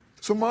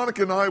So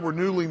Monica and I were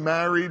newly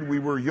married. We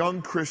were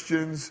young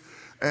Christians,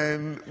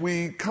 and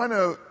we kind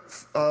of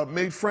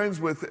made friends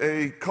with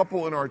a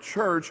couple in our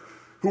church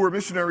who were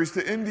missionaries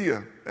to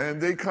India.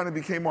 And they kind of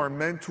became our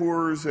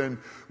mentors, and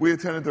we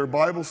attended their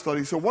Bible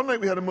study. So one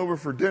night we had them over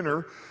for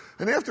dinner,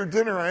 and after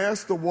dinner I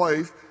asked the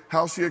wife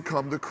how she had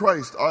come to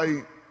Christ.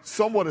 I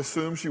somewhat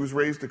assumed she was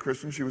raised a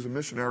Christian. She was a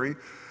missionary.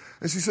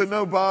 And she said,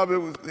 "No, Bob, it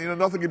was,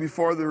 nothing could be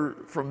farther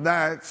from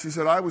that." She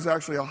said, "I was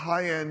actually a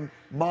high-end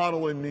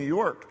model in New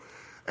York.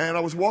 And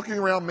I was walking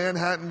around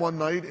Manhattan one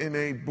night in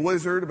a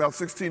blizzard, about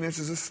 16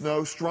 inches of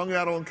snow, strung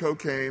out on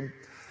cocaine,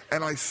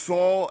 and I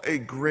saw a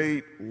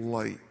great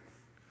light.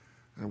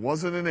 And it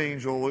wasn't an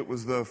angel, it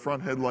was the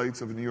front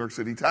headlights of a New York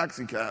City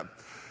taxi cab.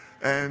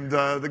 And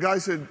the guy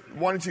said,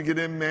 'Why don't you get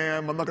in,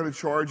 ma'am? I'm not going to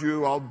charge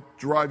you. I'll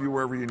drive you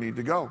wherever you need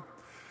to go.'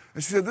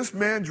 And she said, this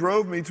man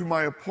drove me to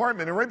my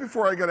apartment, and right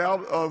before I got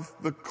out of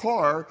the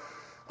car,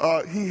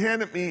 he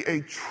handed me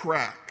a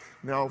tract.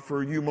 Now,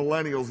 for you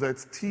millennials,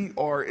 that's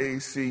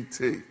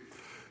TRACT.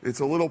 It's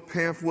a little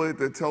pamphlet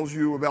that tells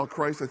you about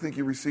Christ. I think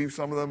you received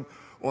some of them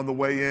on the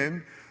way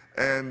in,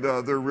 and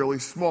they're really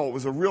small. It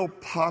was a real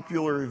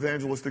popular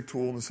evangelistic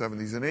tool in the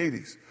 70s and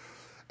 80s.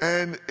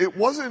 And it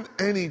wasn't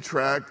any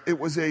tract, it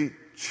was a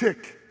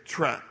chick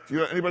tract.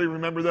 Anybody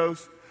remember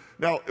those?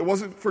 Now, it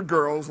wasn't for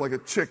girls, like a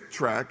chick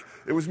tract.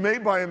 It was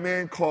made by a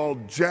man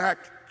called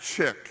Jack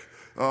Chick.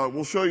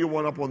 We'll show you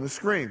one up on the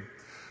screen.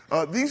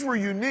 These were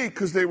unique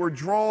because they were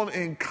drawn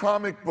in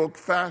comic book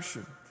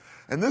fashion.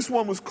 And this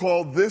one was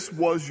called This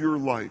Was Your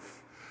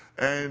Life,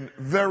 and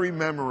very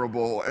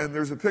memorable. And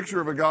there's a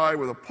picture of a guy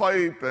with a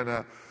pipe and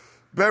a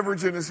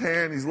beverage in his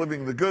hand. He's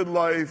living the good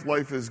life.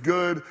 Life is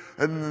good.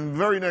 And in the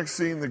very next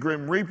scene, the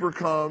Grim Reaper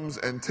comes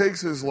and takes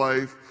his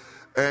life.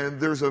 And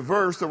there's a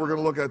verse that we're going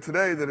to look at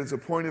today that it's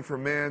appointed for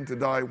man to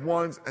die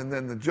once and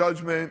then the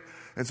judgment.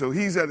 And so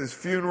he's at his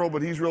funeral,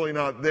 but he's really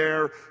not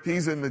there.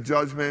 He's in the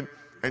judgment.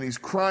 And he's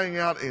crying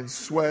out in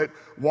sweat,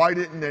 "Why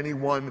didn't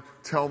anyone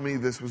tell me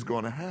this was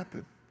going to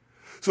happen?"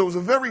 So it was a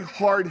very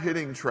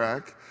hard-hitting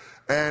tract.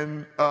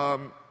 And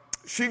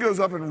she goes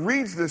up and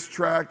reads this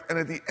tract. And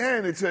at the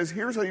end, it says,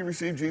 "Here's how you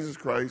receive Jesus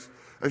Christ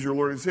as your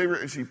Lord and Savior."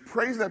 And she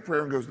prays that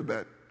prayer and goes to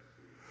bed.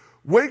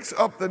 Wakes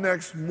up the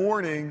next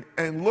morning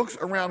and looks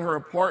around her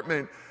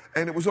apartment.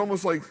 And it was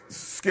almost like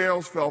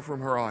scales fell from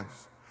her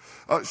eyes.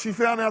 She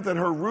found out that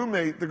her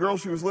roommate, the girl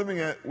she was living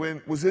at,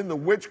 was in the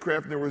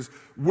witchcraft, and there was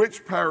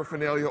witch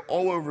paraphernalia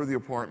all over the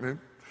apartment.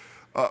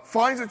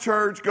 Finds a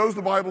church, goes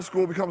to Bible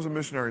school, becomes a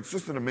missionary. It's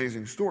just an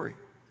amazing story.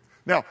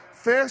 Now,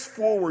 fast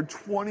forward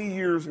 20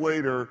 years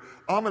later,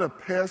 I'm at a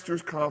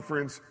pastor's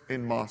conference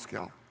in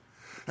Moscow.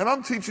 And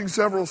I'm teaching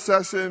several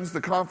sessions,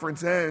 the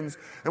conference ends,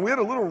 and we had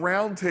a little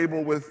round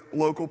table with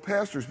local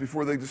pastors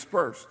before they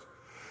dispersed.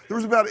 There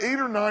was about 8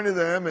 or 9 of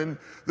them, and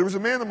there was a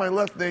man to my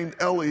left named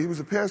Ellie. He was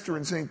a pastor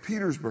in St.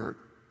 Petersburg.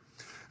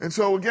 And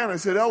so again, I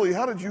said, "Ellie,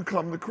 how did you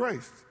come to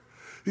Christ?"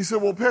 He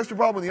said, "Well, Pastor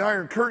Bob, when the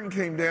Iron Curtain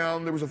came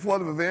down, there was a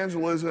flood of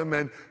evangelism,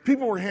 and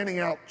people were handing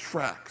out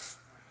tracts.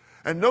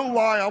 And no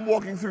lie, I'm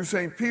walking through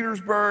St.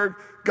 Petersburg.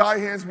 Guy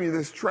hands me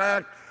this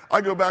tract.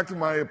 I go back to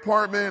my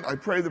apartment. I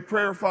pray the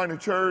prayer, find a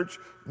church.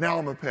 Now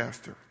I'm a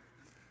pastor."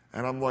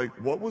 And I'm like,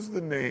 "What was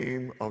the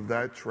name of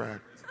that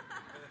tract?"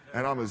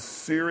 And I'm as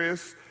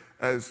serious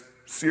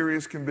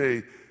can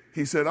be.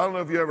 He said, "I don't know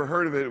if you ever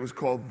heard of it. It was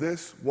called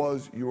This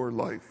Was Your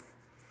Life."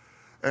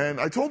 And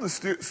I told this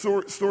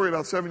story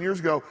about 7 years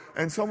ago,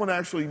 and someone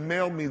actually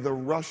mailed me the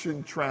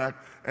Russian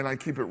tract, and I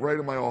keep it right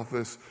in my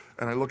office,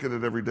 and I look at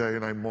it every day,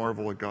 and I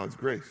marvel at God's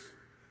grace.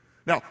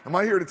 Now, am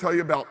I here to tell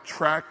you about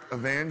tract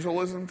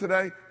evangelism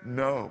today?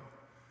 No.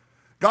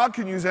 God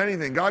can use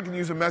anything. God can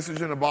use a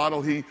message in a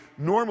bottle. He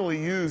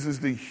normally uses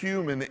the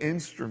human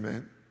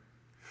instrument.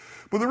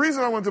 But the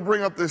reason I want to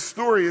bring up this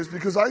story is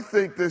because I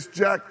think this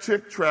Jack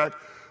Chick tract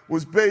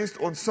was based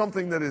on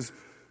something that is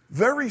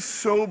very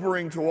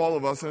sobering to all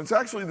of us. And it's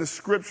actually the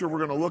scripture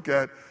we're going to look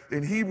at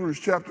in Hebrews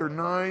chapter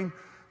 9,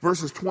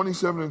 verses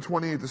 27 and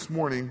 28 this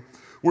morning,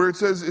 where it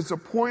says, "It's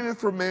appointed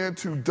for man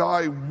to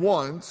die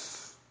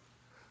once,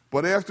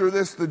 but after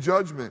this the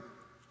judgment.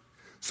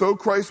 So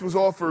Christ was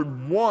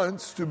offered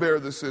once to bear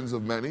the sins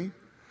of many,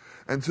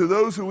 and to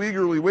those who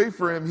eagerly wait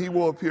for him, he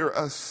will appear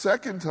a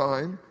second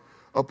time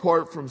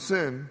apart from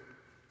sin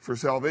for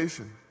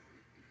salvation."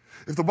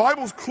 If the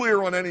Bible's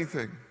clear on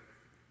anything,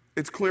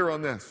 it's clear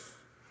on this.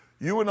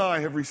 You and I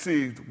have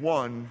received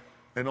one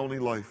and only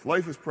life.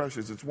 Life is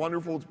precious. It's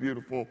wonderful. It's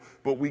beautiful.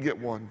 But we get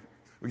one.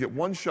 We get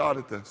one shot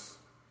at this.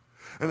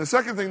 And the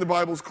second thing the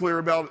Bible's clear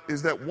about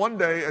is that one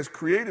day, as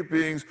created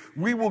beings,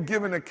 we will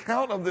give an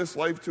account of this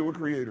life to a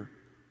creator.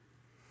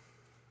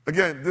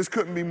 Again, this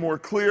couldn't be more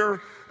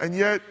clear, and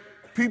yet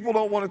people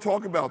don't want to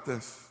talk about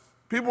this.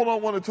 People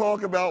don't want to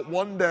talk about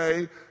one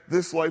day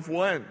this life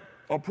will end.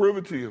 I'll prove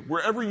it to you.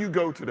 Wherever you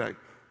go today,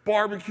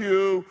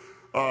 barbecue,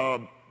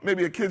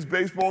 maybe a kid's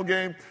baseball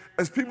game,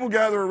 as people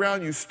gather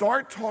around you,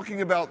 start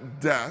talking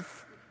about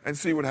death and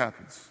see what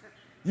happens.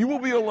 You will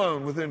be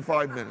alone within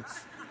 5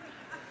 minutes.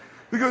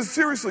 Because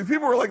seriously,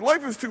 people are like,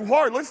 life is too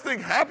hard. Let's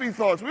think happy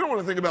thoughts. We don't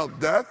want to think about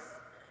death.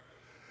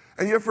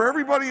 And yet for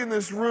everybody in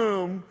this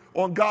room,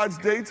 on God's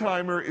day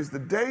timer is the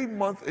day,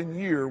 month, and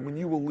year when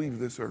you will leave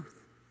this earth.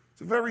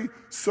 It's a very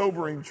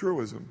sobering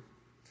truism.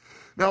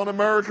 Now in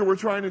America, we're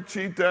trying to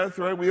cheat death,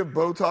 right? We have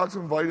Botox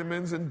and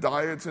vitamins and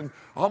diets, and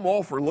I'm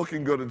all for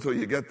looking good until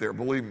you get there,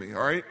 believe me,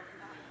 all right?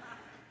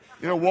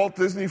 You know, Walt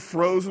Disney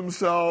froze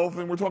himself,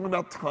 and we're talking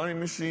about time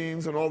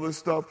machines and all this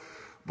stuff.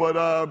 But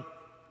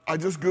I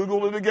just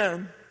Googled it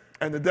again,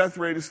 and the death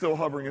rate is still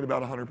hovering at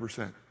about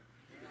 100%.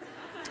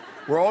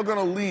 We're all going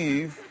to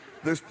leave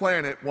this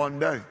planet one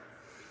day.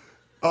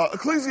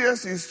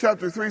 Ecclesiastes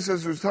chapter 3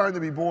 says there's time to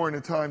be born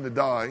and time to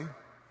die.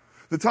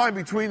 The time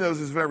between those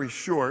is very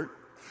short.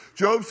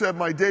 Job said,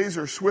 my days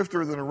are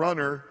swifter than a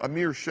runner, a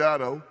mere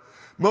shadow.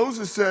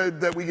 Moses said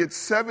that we get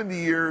 70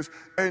 years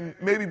and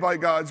maybe by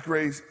God's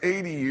grace,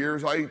 80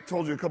 years. I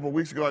told you a couple of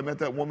weeks ago I met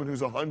that woman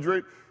who's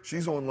 100.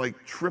 She's on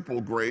like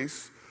triple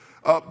grace.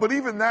 But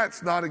even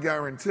that's not a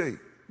guarantee.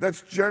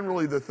 That's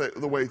generally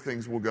the way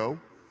things will go.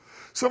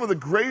 Some of the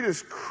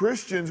greatest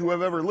Christians who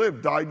have ever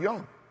lived died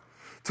young.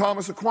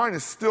 Thomas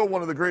Aquinas, still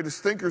one of the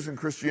greatest thinkers in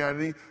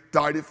Christianity,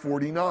 died at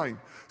 49.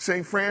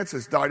 St.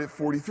 Francis died at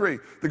 43.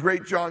 The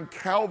great John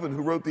Calvin,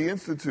 who wrote the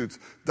Institutes,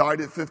 died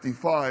at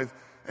 55.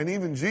 And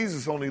even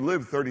Jesus only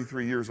lived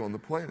 33 years on the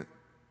planet.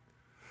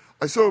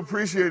 I so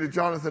appreciated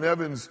Jonathan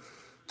Evans'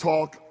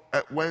 talk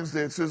at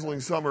Wednesday at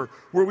Sizzling Summer,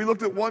 where we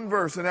looked at one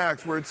verse in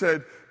Acts where it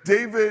said,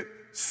 David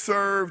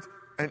served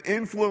and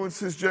influenced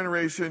his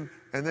generation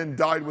and then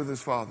died with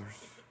his fathers.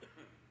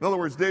 In other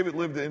words, David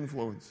lived to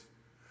influence.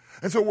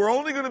 And so we're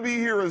only going to be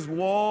here as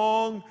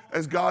long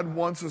as God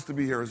wants us to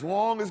be here. As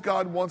long as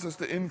God wants us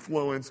to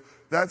influence,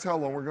 that's how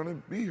long we're going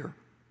to be here.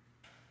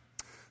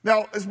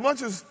 Now, as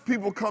much as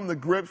people come to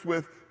grips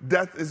with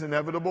death is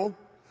inevitable,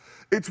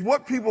 it's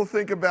what people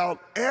think about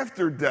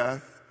after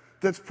death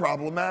that's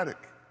problematic.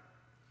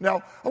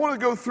 Now, I want to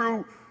go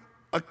through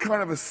a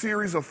kind of a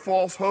series of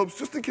false hopes,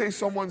 just in case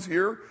someone's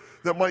here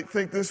that might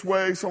think this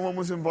way, someone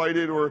was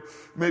invited, or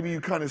maybe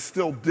you kind of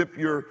still dip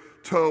your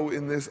toe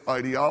in this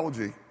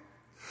ideology.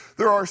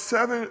 There are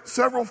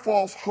several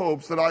false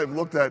hopes that I have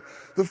looked at.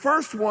 The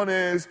first one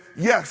is,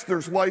 yes,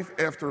 there's life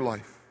after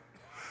life.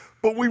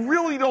 But we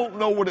really don't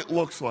know what it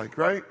looks like,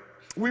 right?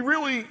 We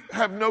really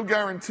have no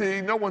guarantee.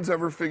 No one's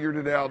ever figured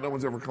it out. No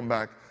one's ever come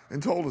back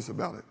and told us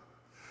about it.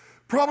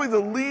 Probably the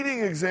leading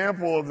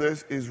example of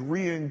this is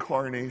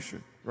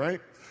reincarnation,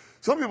 right?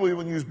 Some people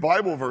even use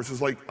Bible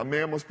verses like a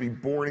man must be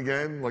born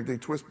again, like they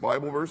twist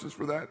Bible verses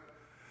for that.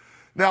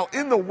 Now,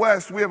 in the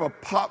West, we have a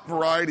pop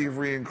variety of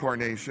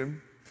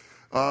reincarnation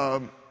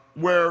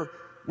where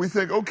we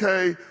think,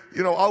 okay,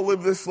 you know, I'll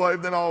live this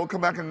life, then I'll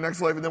come back in the next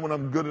life, and then when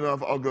I'm good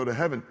enough, I'll go to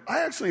heaven. I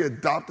actually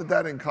adopted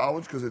that in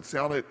college because it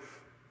sounded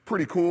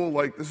pretty cool,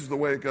 like this is the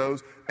way it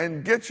goes,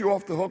 and gets you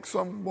off the hook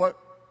somewhat.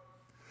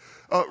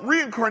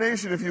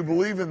 Reincarnation, if you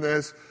believe in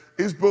this,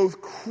 is both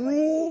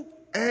cruel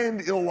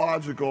and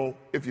illogical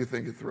if you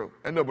think it through,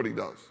 and nobody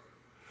does.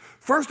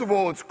 First of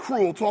all, it's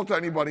cruel. Talk to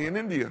anybody in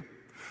India.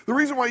 The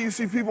reason why you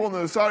see people on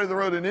the side of the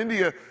road in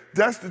India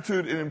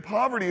destitute and in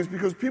poverty is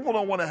because people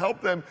don't want to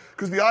help them,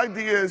 because the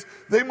idea is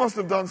they must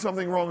have done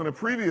something wrong in a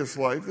previous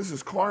life. This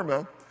is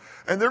karma.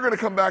 And they're going to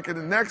come back in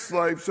the next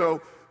life,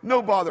 so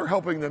no bother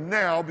helping them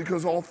now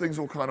because all things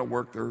will kind of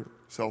work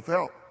themselves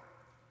out.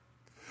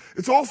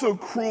 It's also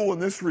cruel in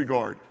this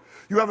regard.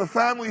 You have a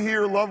family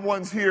here, loved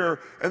ones here,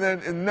 and then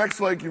in the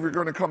next life you're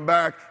going to come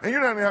back, and you're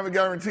not going to have a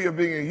guarantee of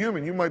being a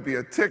human. You might be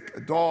a tick,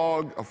 a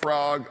dog, a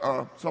frog,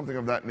 something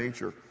of that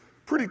nature.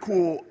 Pretty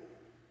cool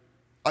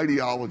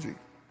ideology.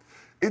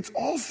 It's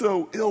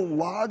also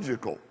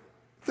illogical.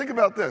 Think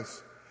about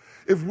this.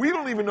 If we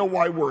don't even know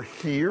why we're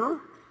here,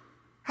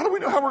 how do we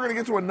know how we're going to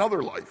get to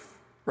another life,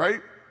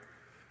 right?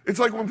 It's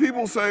like when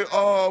people say,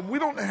 we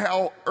don't know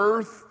how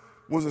Earth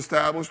was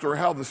established or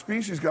how the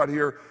species got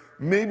here.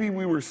 Maybe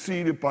we were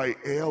seeded by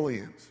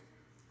aliens.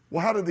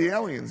 Well, how did the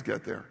aliens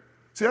get there?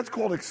 See, that's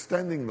called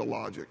extending the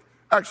logic.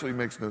 Actually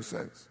makes no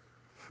sense.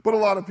 But a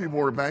lot of people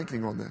are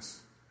banking on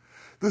this.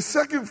 The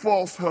second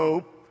false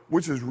hope,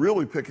 which is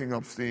really picking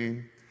up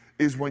steam,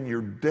 is when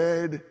you're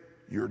dead,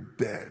 you're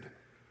dead.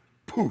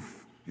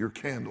 Poof, your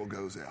candle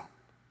goes out.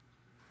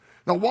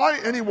 Now, why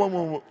anyone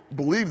will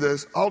believe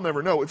this, I'll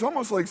never know. It's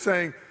almost like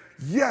saying,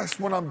 yes,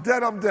 when I'm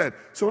dead, I'm dead.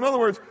 So in other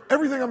words,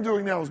 everything I'm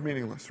doing now is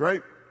meaningless,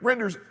 right?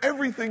 Renders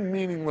everything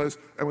meaningless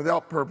and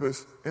without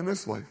purpose in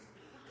this life.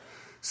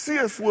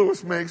 C.S.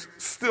 Lewis makes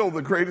still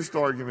the greatest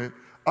argument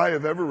I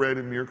have ever read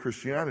in Mere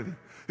Christianity.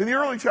 In the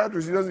early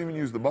chapters, he doesn't even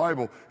use the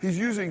Bible. He's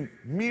using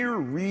mere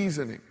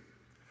reasoning.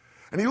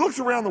 And he looks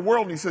around the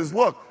world and he says,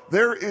 look,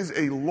 there is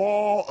a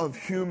law of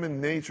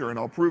human nature, and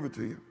I'll prove it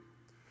to you.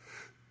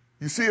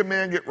 You see a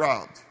man get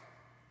robbed.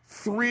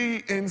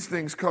 3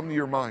 instincts come to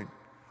your mind.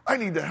 I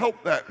need to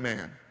help that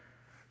man.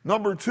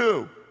 Number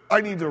 2,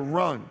 I need to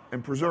run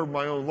and preserve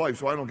my own life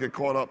so I don't get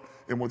caught up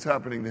in what's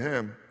happening to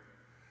him.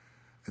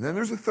 And then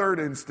there's a 3rd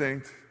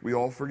instinct we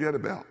all forget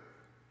about.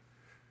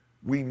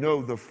 We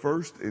know the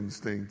first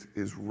instinct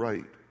is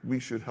right. We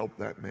should help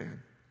that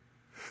man.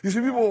 You see,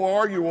 people will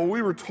argue, well,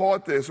 we were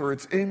taught this, or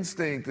it's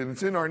instinct, and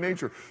it's in our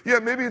nature. Yeah,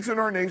 maybe it's in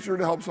our nature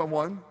to help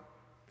someone.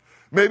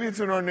 Maybe it's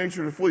in our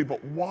nature to flee,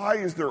 but why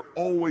is there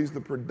always the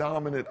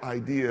predominant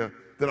idea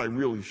that I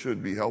really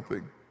should be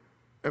helping?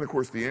 And of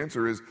course, the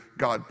answer is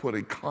God put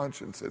a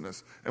conscience in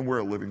us, and we're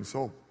a living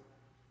soul.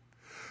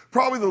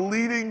 Probably the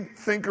leading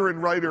thinker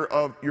and writer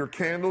of Your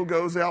Candle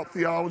Goes Out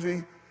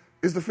theology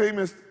is the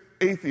famous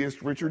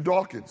atheist Richard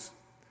Dawkins.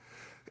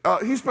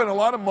 He spent a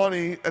lot of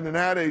money at an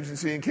ad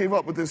agency and came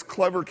up with this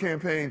clever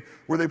campaign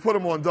where they put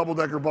him on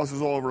double-decker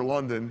buses all over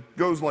London. It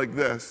goes like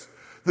this: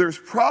 there's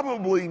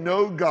probably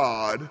no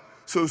God,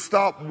 so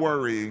stop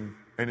worrying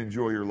and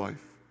enjoy your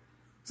life.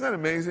 Isn't that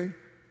amazing?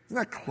 Isn't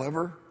that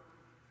clever?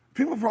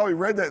 People probably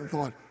read that and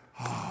thought,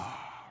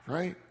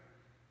 right?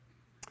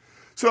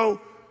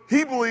 So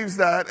he believes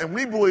that, and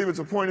we believe it's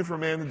appointed for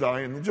man to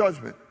die in the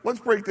judgment. Let's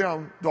break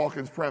down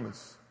Dawkins'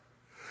 premise.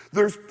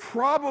 There's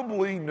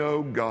probably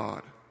no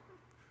God.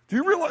 Do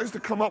you realize to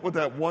come up with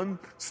that one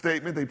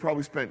statement, they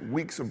probably spent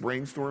weeks of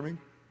brainstorming?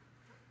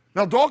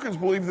 Now, Dawkins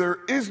believed there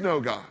is no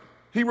God.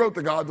 He wrote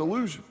The God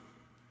Delusion.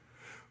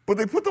 But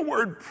they put the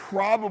word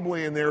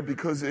probably in there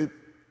because it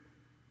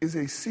is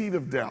a seed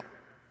of doubt.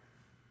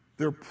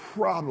 There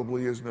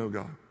probably is no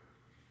God.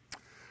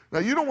 Now,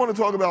 you don't want to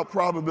talk about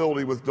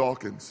probability with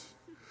Dawkins,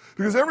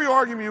 because every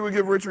argument you would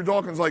give Richard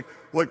Dawkins, like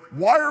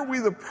why are we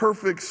the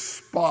perfect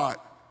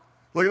spot?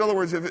 Like, in other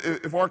words,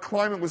 if our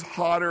climate was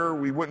hotter,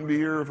 we wouldn't be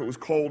here. If it was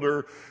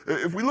colder.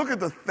 If we look at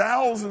the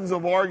thousands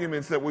of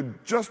arguments that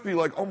would just be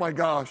like, oh my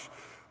gosh,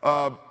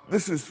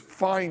 this is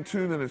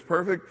fine-tuned and it's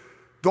perfect,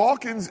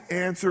 Dawkins'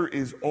 answer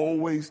is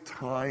always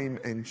time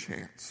and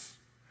chance.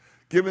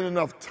 Given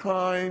enough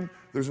time,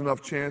 there's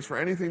enough chance for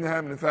anything to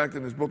happen. In fact,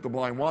 in his book, The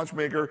Blind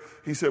Watchmaker,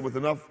 he said with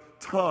enough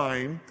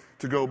time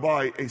to go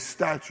by, a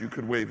statue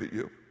could wave at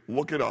you.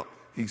 Look it up.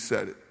 He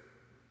said it.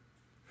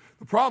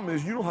 The problem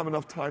is you don't have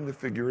enough time to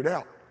figure it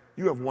out.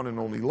 You have one and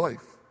only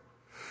life.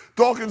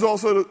 Dawkins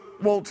also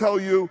won't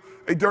tell you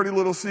a dirty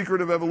little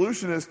secret of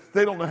evolutionists.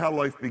 They don't know how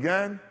life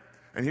began.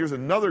 And here's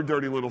another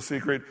dirty little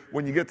secret.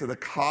 When you get to the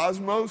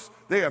cosmos,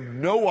 they have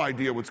no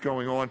idea what's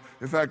going on.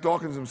 In fact,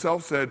 Dawkins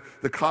himself said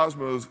the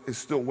cosmos is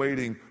still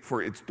waiting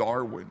for its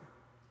Darwin.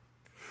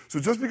 So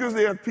just because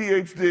they have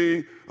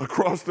PhD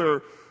across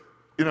their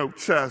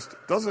chest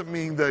doesn't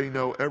mean they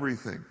know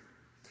everything.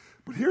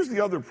 But here's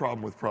the other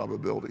problem with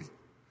probability.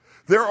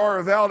 There are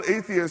avowed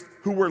atheists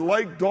who were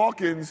like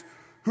Dawkins,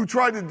 who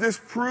tried to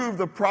disprove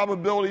the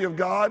probability of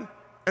God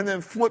and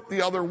then flipped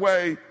the other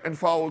way and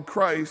followed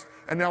Christ,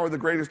 and now are the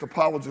greatest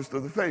apologists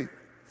of the faith.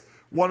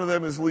 One of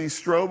them is Lee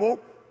Strobel,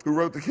 who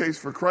wrote The Case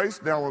for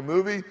Christ, now a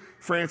movie,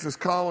 Francis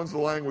Collins, The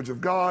Language of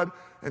God,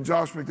 and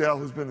Josh McDowell,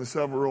 who's been to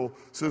several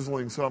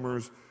Sizzling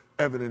Summers,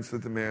 evidence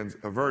that the man's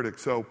a verdict.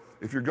 So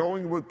if you're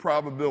going with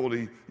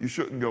probability, you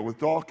shouldn't go with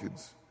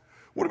Dawkins.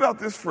 What about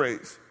this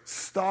phrase?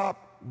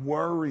 Stop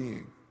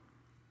worrying.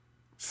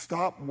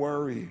 Stop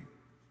worrying.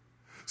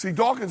 See,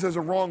 Dawkins has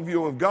a wrong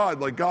view of God,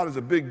 like God is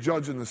a big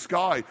judge in the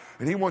sky,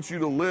 and he wants you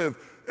to live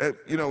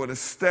an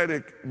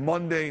aesthetic,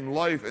 mundane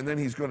life, and then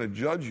he's going to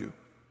judge you.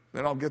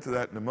 And I'll get to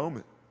that in a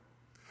moment.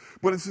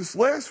 But it's this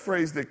last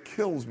phrase that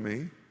kills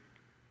me,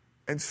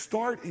 and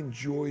start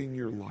enjoying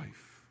your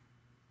life.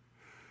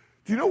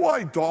 Do you know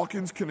why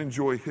Dawkins can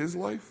enjoy his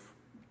life?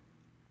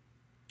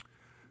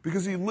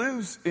 Because he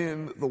lives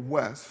in the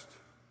West,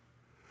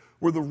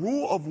 where the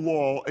rule of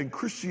law and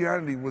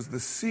Christianity was the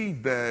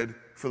seedbed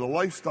for the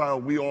lifestyle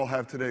we all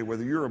have today,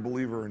 whether you're a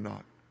believer or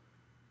not.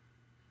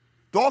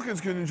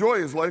 Dawkins can enjoy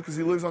his life because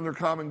he lives under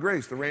common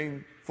grace. The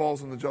rain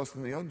falls on the just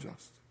and the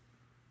unjust.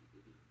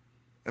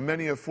 And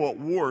many have fought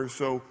wars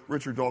so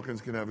Richard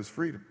Dawkins can have his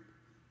freedom.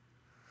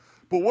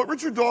 But what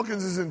Richard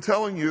Dawkins isn't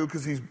telling you,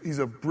 because he's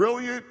a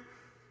brilliant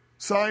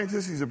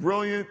scientist, he's a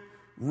brilliant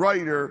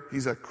writer,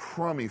 he's a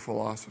crummy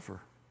philosopher.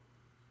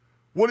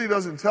 What he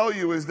doesn't tell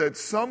you is that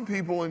some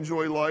people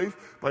enjoy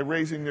life by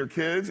raising their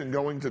kids and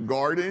going to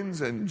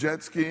gardens and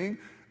jet skiing,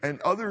 and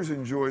others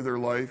enjoy their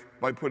life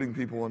by putting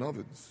people in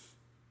ovens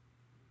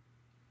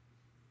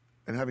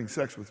and having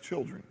sex with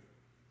children.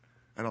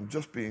 And I'm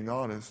just being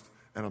honest,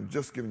 and I'm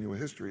just giving you a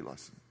history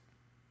lesson.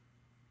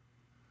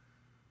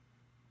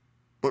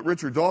 But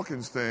Richard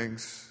Dawkins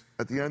thinks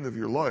at the end of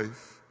your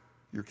life,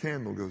 your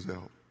candle goes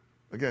out.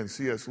 Again,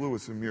 C.S.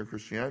 Lewis in Mere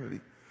Christianity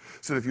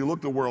said if you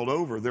look the world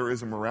over, there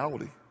is a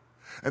morality.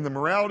 And the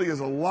morality is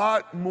a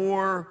lot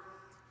more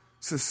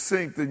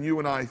succinct than you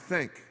and I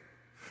think.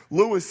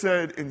 Lewis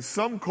said in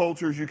some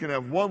cultures you can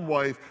have one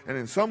wife, and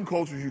in some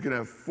cultures you can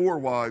have 4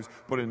 wives,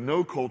 but in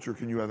no culture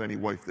can you have any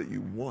wife that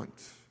you want.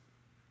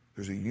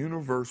 There's a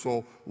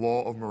universal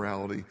law of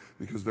morality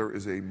because there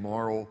is a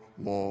moral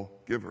law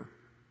giver.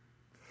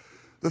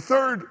 The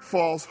third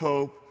false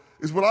hope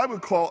is what I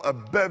would call a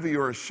bevy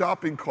or a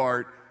shopping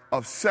cart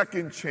of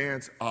second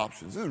chance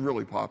options. This is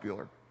really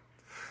popular.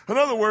 In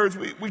other words,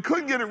 we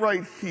couldn't get it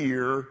right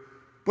here,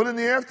 but in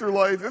the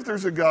afterlife, if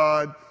there's a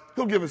God,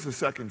 he'll give us a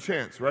second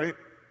chance, right?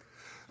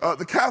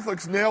 The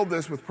Catholics nailed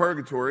this with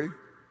purgatory.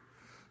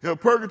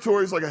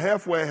 Purgatory is like a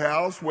halfway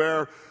house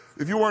where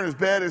if you weren't as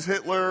bad as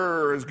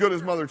Hitler or as good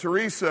as Mother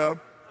Teresa,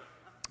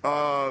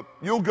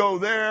 you'll go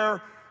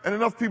there, and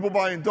enough people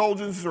buy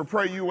indulgences or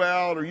pray you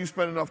out, or you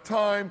spend enough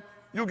time,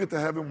 you'll get to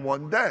heaven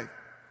one day.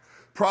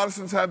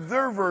 Protestants have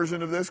their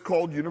version of this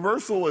called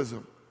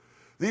universalism.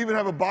 They even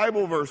have a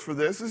Bible verse for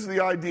this. This is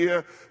the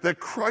idea that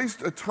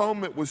Christ's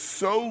atonement was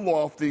so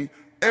lofty,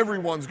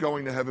 everyone's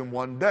going to heaven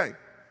one day.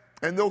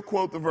 And they'll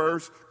quote the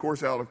verse, of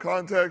course out of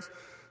context,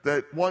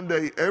 that one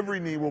day every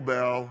knee will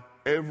bow,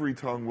 every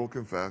tongue will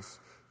confess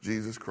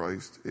Jesus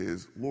Christ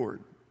is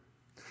Lord.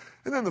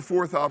 And then the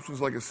fourth option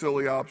is like a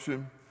silly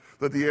option,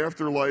 that the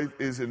afterlife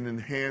is an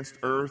enhanced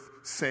earth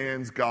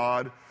sans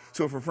God.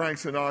 So for Frank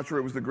Sinatra,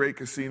 it was the great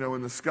casino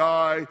in the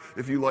sky.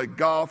 If you like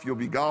golf, you'll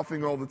be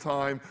golfing all the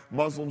time.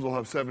 Muslims will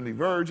have 70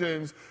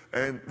 virgins.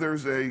 And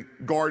there's a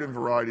garden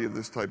variety of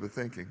this type of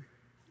thinking.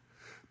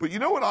 But you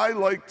know what I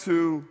like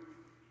to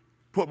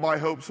put my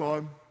hopes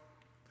on?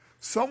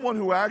 Someone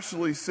who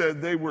actually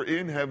said they were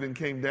in heaven,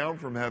 came down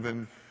from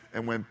heaven,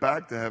 and went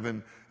back to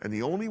heaven. And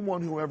the only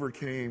one who ever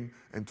came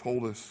and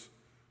told us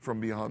from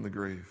beyond the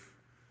grave.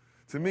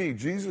 To me,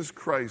 Jesus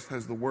Christ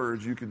has the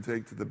words you can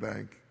take to the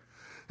bank.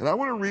 And I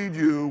want to read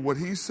you what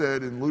he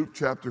said in Luke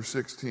chapter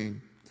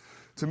 16.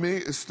 To me,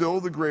 is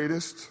still the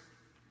greatest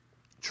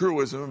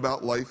truism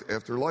about life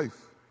after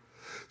life.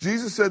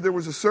 Jesus said there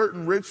was a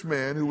certain rich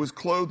man who was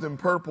clothed in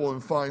purple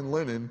and fine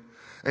linen,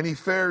 and he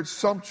fared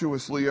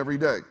sumptuously every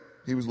day.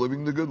 He was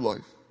living the good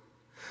life.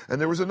 And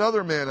there was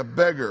another man, a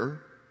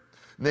beggar,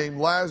 named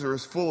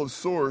Lazarus, full of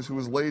sores, who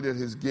was laid at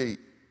his gate,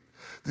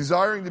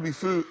 desiring to be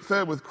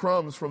fed with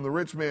crumbs from the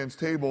rich man's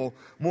table.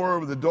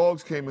 Moreover, the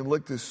dogs came and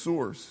licked his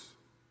sores.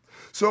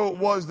 So it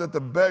was that the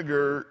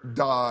beggar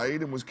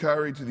died and was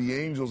carried to the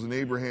angels in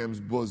Abraham's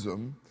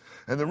bosom.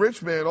 And the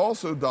rich man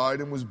also died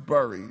and was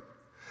buried.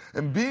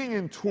 And being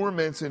in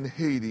torments in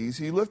Hades,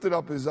 he lifted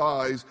up his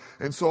eyes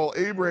and saw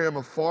Abraham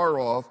afar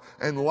off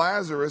and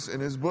Lazarus in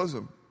his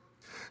bosom.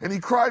 And he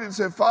cried and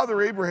said, Father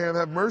Abraham,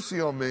 have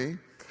mercy on me,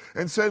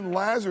 and send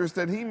Lazarus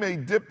that he may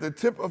dip the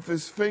tip of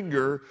his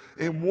finger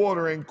in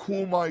water and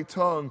cool my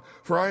tongue,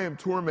 for I am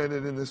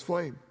tormented in this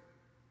flame.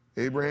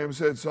 Abraham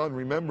said, Son,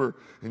 remember,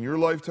 in your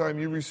lifetime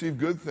you received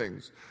good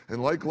things,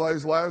 and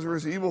likewise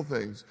Lazarus evil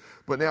things.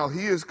 But now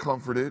he is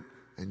comforted,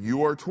 and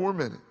you are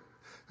tormented.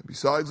 And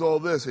besides all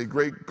this, a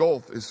great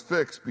gulf is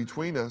fixed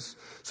between us,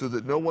 so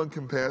that no one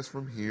can pass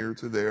from here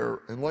to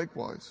there, and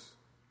likewise.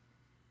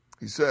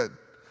 He said,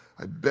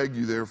 I beg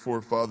you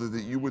therefore, Father,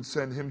 that you would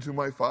send him to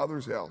my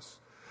father's house.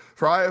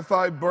 For I have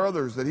 5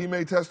 brothers, that he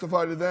may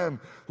testify to them,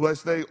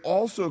 lest they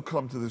also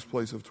come to this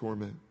place of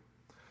torment.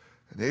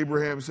 And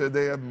Abraham said,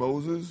 They have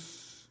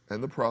Moses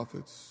and the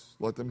prophets.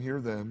 Let them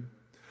hear them.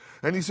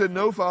 And he said,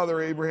 No,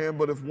 Father Abraham,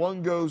 but if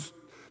one goes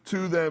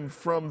to them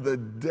from the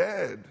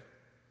dead,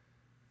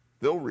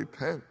 they'll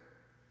repent.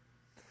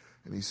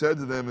 And he said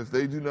to them, If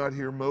they do not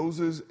hear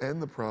Moses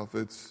and the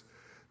prophets,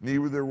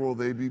 neither will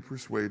they be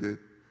persuaded,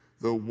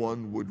 though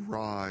one would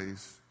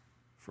rise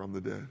from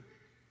the dead.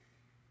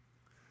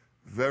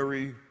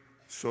 Very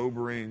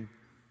sobering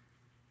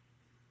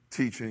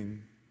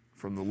teaching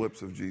from the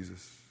lips of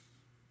Jesus.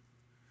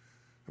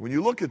 And when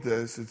you look at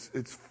this,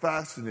 it's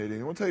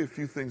fascinating. I want to tell you a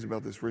few things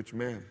about this rich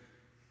man.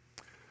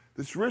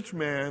 This rich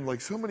man,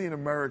 like so many in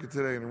America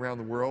today and around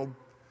the world,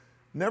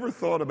 never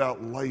thought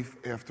about life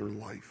after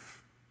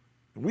life.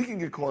 And we can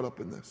get caught up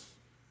in this.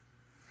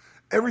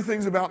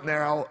 Everything's about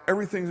now,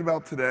 everything's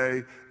about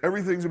today,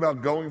 everything's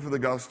about going for the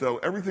gusto,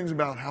 everything's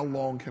about how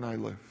long can I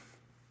live.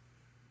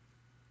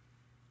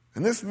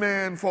 And this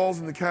man falls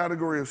in the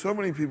category of so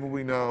many people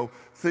we know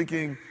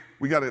thinking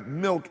we got to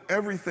milk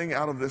everything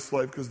out of this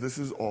life because this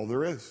is all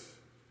there is.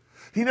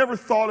 He never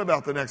thought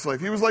about the next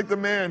life. He was like the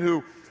man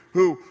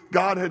who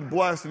God had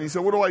blessed, and he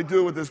said, what do I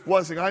do with this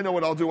blessing? I know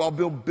what I'll do. I'll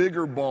build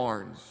bigger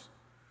barns.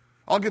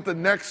 I'll get the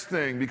next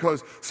thing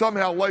because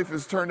somehow life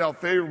has turned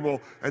out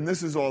favorable, and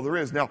this is all there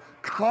is. Now,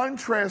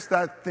 contrast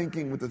that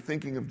thinking with the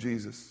thinking of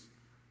Jesus.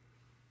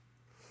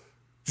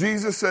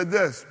 Jesus said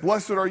this,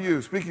 Blessed are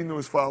you, speaking to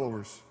his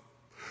followers,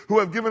 who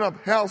have given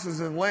up houses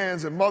and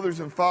lands and mothers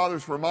and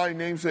fathers for my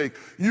name's sake.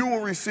 You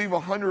will receive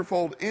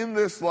 100-fold in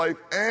this life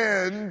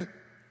and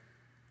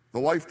the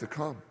life to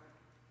come.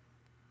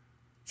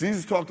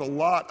 Jesus talked a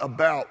lot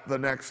about the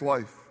next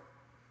life.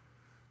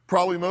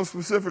 Probably most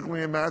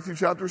specifically in Matthew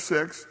chapter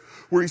 6,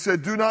 where he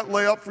said, Do not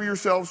lay up for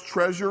yourselves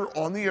treasure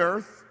on the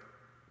earth,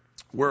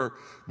 where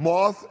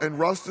moth and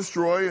rust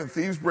destroy and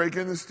thieves break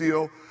in and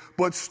steal,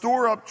 but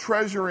store up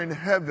treasure in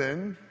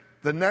heaven,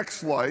 the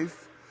next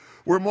life,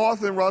 where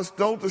moth and rust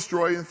don't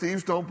destroy and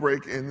thieves don't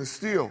break in and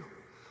steal.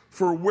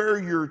 For where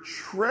your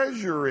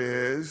treasure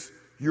is,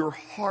 your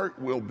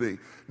heart will be.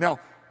 Now,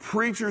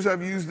 preachers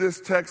have used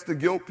this text to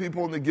guilt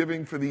people into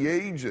giving for the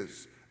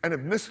ages and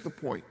have missed the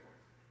point.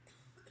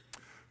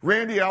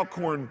 Randy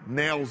Alcorn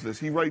nails this.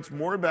 He writes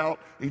more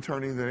about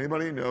eternity than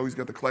anybody I know. He's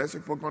got the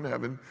classic book on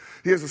heaven.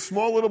 He has a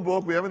small little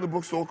book we have in the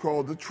bookstore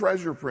called The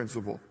Treasure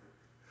Principle.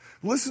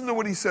 Listen to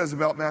what he says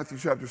about Matthew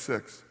chapter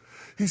 6.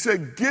 He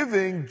said,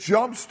 giving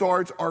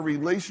jumpstarts our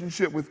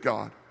relationship with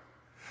God.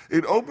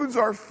 It opens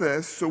our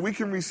fists so we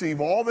can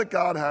receive all that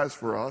God has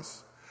for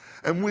us.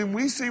 And when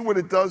we see what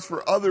it does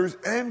for others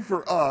and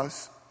for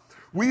us,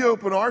 we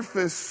open our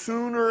fists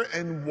sooner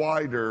and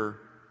wider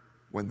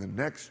when the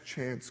next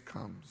chance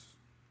comes.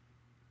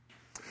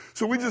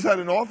 So we just had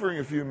an offering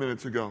a few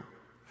minutes ago.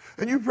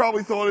 And you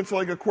probably thought it's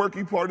like a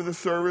quirky part of the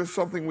service,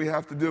 something we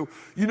have to do.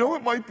 You know,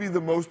 it might be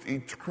the most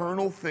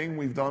eternal thing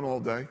we've done all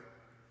day.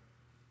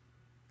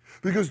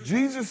 Because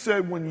Jesus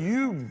said when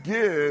you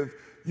give,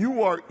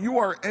 you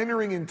are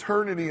entering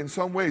eternity in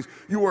some ways.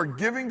 You are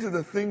giving to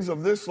the things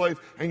of this life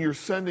and you're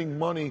sending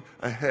money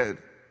ahead.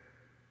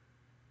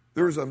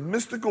 There is a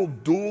mystical,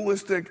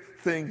 dualistic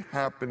thing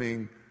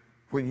happening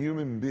when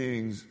human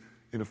beings,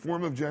 in a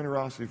form of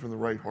generosity from the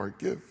right heart,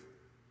 give.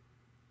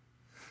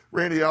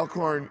 Randy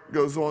Alcorn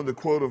goes on to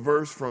quote a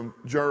verse from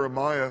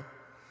Jeremiah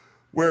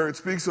where it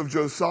speaks of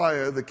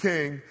Josiah, the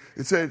king.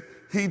 It said,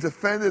 he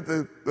defended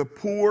the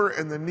poor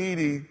and the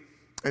needy,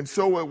 and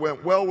so it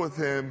went well with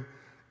him.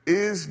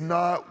 Is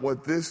not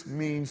what this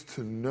means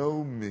to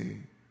know me,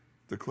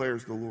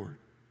 declares the Lord.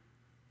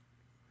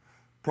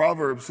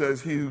 Proverbs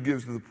says, he who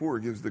gives to the poor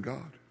gives to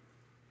God.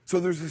 So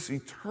there's this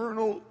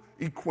eternal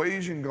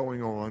equation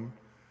going on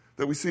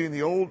that we see in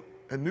the Old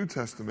and New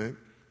Testament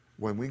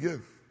when we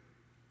give.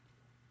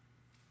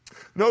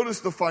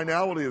 Notice the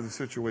finality of the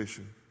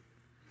situation.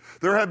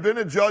 There had been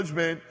a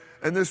judgment,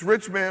 and this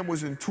rich man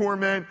was in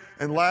torment,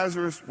 and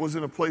Lazarus was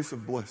in a place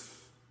of bliss.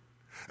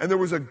 And there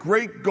was a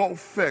great gulf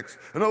fixed.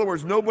 In other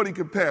words, nobody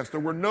could pass. There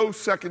were no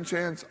second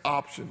chance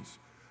options,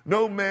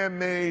 no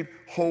man-made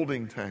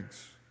holding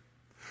tanks.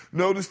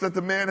 Notice that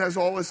the man has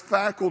all his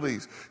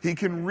faculties. He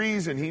can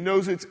reason. He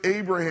knows it's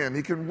Abraham.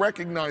 He can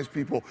recognize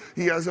people.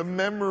 He has a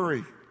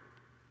memory.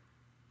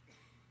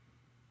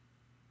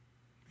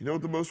 You know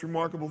what the most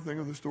remarkable thing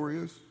of the story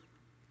is?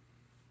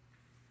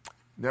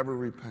 Never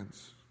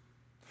repents.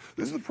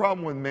 This is the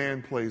problem when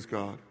man plays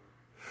God.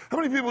 How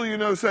many people you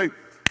know say,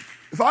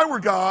 if I were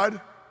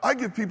God, I'd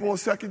give people a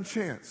second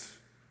chance?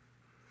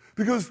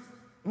 Because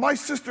my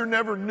sister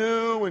never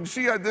knew, and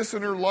she had this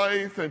in her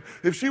life, and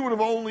if she would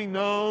have only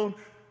known.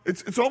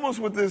 It's almost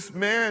what this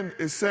man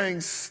is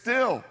saying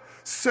still.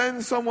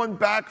 Send someone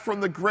back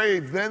from the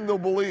grave, then they'll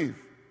believe.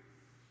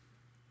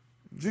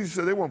 Jesus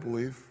said they won't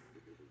believe.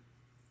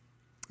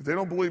 If they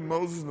don't believe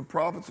Moses and the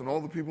prophets and all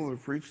the people that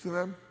have preached to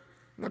them,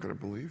 they're not going to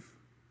believe.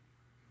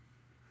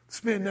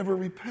 This man never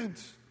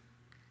repents.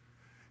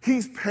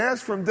 He's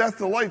passed from death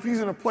to life. He's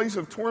in a place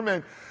of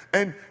torment.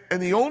 And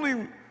the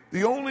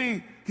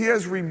only he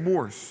has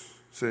remorse,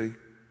 see?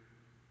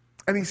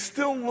 And he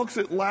still looks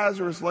at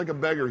Lazarus like a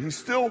beggar. He's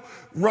still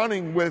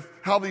running with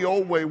how the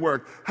old way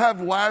worked.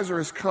 Have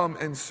Lazarus come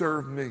and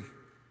serve me.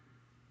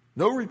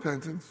 No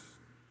repentance,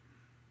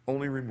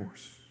 only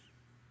remorse.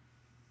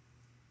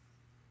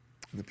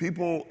 And the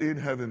people in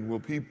heaven will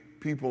be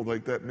people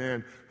like that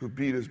man who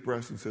beat his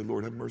breast and said,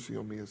 Lord, have mercy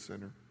on me, a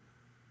sinner.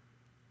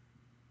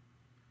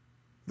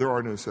 There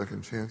are no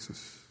second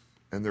chances,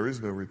 and there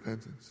is no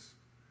repentance.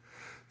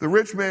 The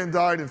rich man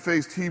died and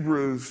faced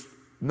Hebrews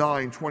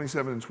 9,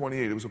 27 and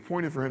 28. It was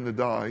appointed for him to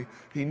die.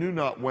 He knew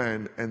not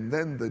when, and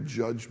then the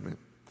judgment.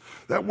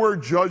 That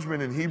word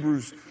judgment in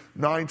Hebrews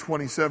 9,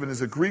 27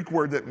 is a Greek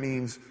word that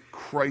means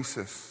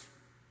crisis.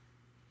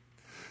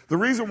 The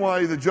reason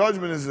why the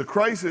judgment is a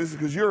crisis is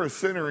because you're a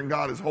sinner and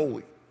God is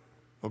holy.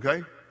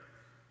 Okay?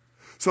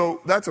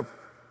 So that's a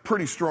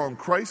pretty strong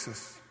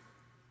crisis.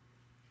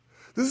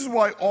 This is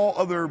why all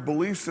other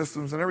belief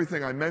systems and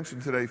everything I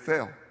mentioned today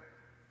fail.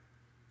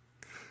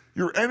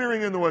 You're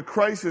entering into a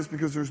crisis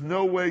because there's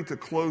no way to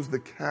close the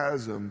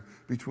chasm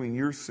between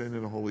your sin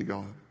and a holy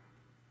God.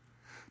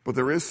 But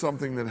there is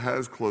something that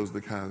has closed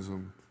the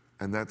chasm,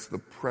 and that's the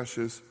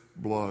precious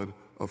blood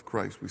of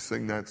Christ. We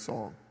sing that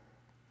song.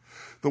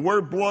 The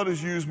word blood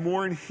is used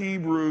more in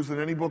Hebrews than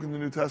any book in the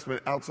New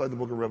Testament outside the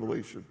book of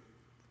Revelation.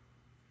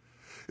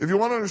 If you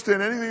want to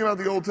understand anything about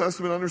the Old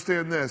Testament,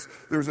 understand this.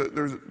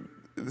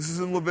 This is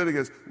in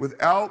Leviticus.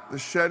 Without the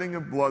shedding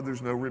of blood,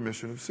 there's no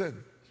remission of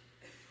sin.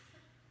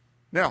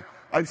 Now,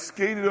 I've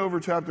skated over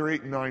chapter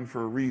 8 and 9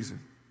 for a reason.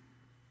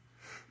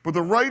 But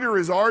the writer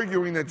is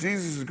arguing that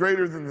Jesus is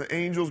greater than the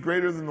angels,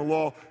 greater than the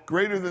law,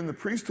 greater than the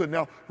priesthood.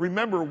 Now,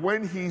 remember,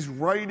 when he's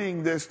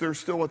writing this, there's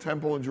still a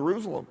temple in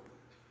Jerusalem.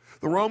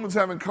 The Romans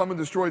haven't come and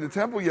destroyed the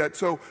temple yet,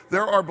 so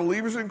there are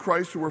believers in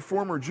Christ who are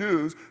former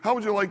Jews. How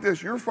would you like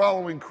this? You're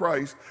following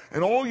Christ,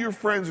 and all your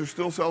friends are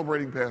still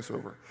celebrating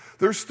Passover.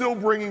 They're still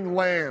bringing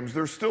lambs.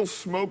 There's still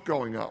smoke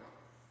going up.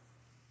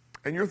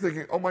 And you're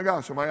thinking, oh my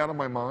gosh, am I out of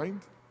my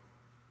mind?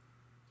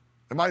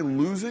 Am I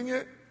losing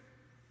it?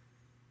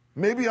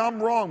 Maybe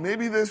I'm wrong.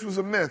 Maybe this was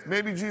a myth.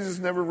 Maybe Jesus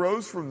never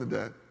rose from the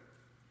dead.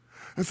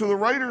 And so the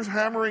writer's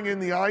hammering in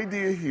the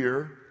idea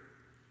here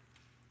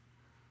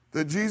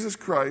that Jesus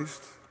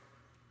Christ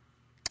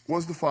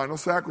was the final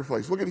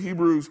sacrifice. Look at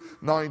Hebrews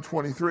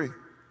 9:23.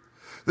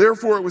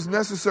 Therefore it was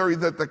necessary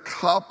that the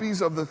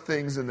copies of the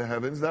things in the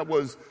heavens, that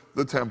was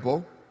the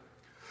temple,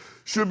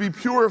 should be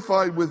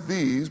purified with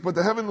these, but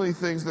the heavenly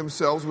things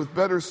themselves with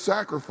better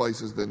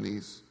sacrifices than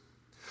these.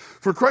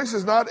 For Christ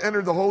has not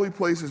entered the holy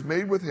places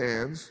made with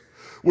hands,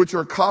 which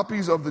are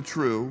copies of the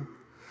true,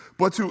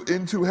 but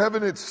into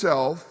heaven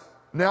itself,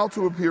 now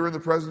to appear in the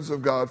presence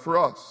of God for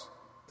us.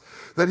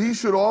 That he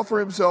should offer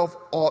himself,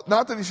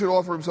 not that he should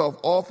offer himself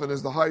often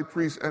as the high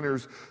priest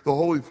enters the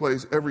holy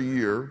place every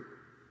year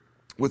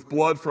with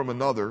blood from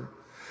another.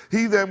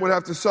 He then would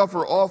have to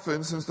suffer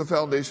often since the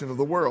foundation of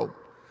the world.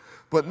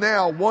 But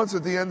now, once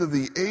at the end of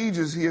the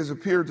ages, he has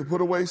appeared to put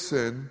away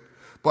sin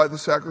by the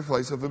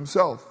sacrifice of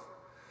himself.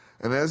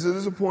 And as it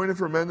is appointed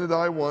for men to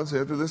die once,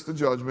 after this the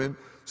judgment,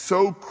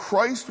 so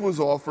Christ was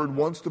offered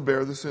once to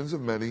bear the sins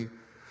of many,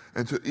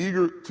 and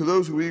to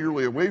those who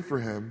eagerly await for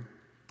him,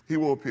 he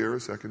will appear a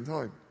second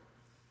time.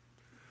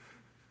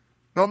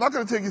 Now, I'm not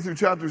going to take you through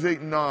chapters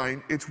 8 and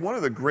 9. It's one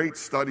of the great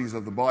studies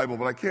of the Bible,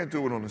 but I can't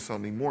do it on a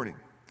Sunday morning.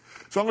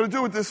 So I'm going to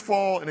do it this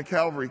fall in a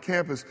Calvary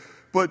campus.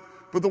 But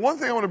the one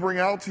thing I want to bring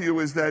out to you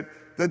is that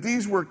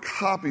these were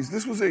copies.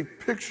 This was a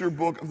picture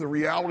book of the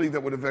reality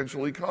that would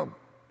eventually come.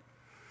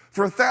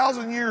 For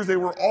 1,000 years, they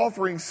were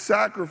offering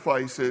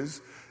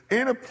sacrifices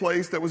in a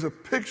place that was a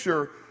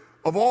picture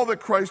of all that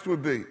Christ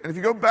would be. And if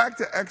you go back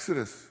to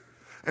Exodus,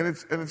 and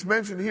it's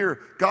mentioned here,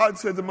 God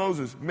said to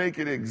Moses, make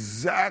it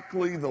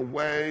exactly the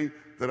way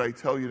that I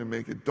tell you to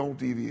make it. Don't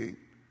deviate.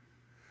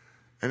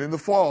 And in the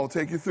fall, I'll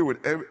take you through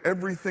it.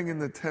 Everything in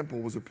the temple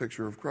was a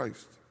picture of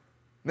Christ.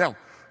 Now,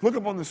 look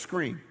up on the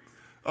screen.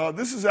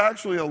 This is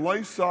actually a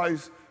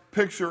life-size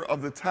picture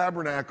of the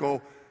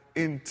tabernacle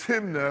in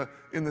Timnah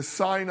in the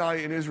Sinai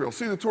in Israel.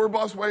 See the tour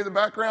bus way in the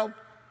background?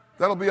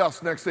 That'll be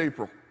us next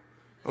April.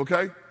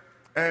 Okay?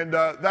 And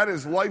that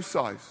is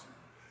life-size.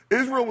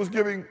 Israel was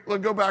giving,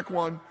 go back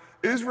one,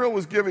 Israel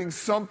was giving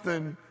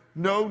something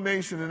no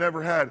nation had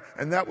ever had,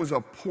 and that was a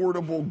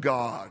portable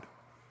God.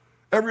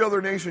 Every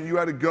other nation, you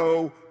had to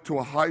go to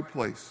a high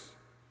place.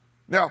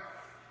 Now,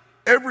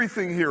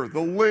 everything here,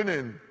 the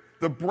linen,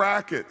 the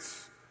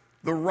brackets,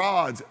 the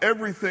rods,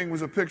 everything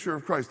was a picture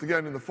of Christ.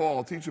 Again, in the fall,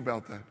 I'll teach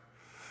about that.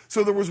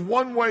 So there was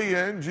one way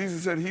in.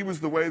 Jesus said he was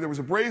the way. There was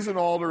a brazen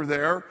altar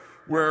there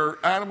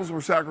where animals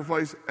were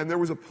sacrificed, and there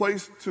was a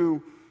place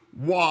to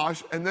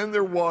wash, and then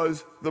there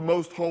was the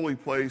most holy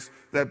place,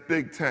 that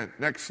big tent.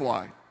 Next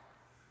slide.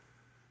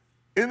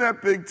 In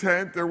that big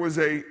tent, there was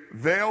a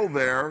veil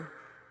there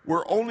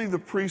where only the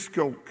priests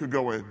could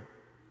go in.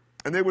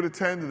 And they would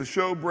attend to the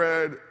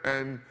showbread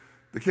and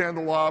the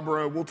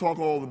candelabra. We'll talk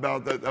all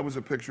about that. That was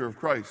a picture of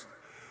Christ.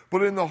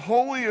 But in the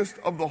holiest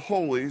of the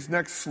holies,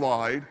 next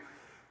slide,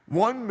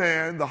 one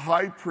man, the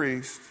high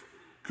priest,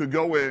 could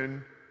go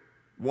in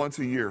once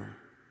a year.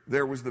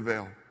 There was the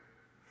veil.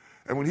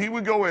 And when he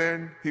would go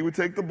in, he would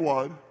take the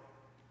blood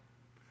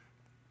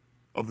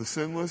of the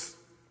sinless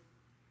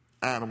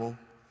animal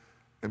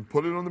and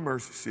put it on the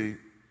mercy seat,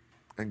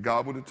 and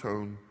God would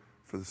atone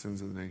for the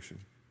sins of the nation.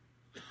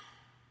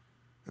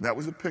 And that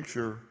was a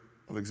picture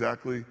of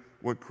exactly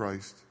what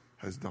Christ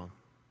has done.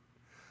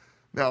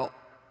 Now,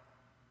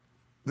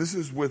 this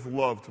is with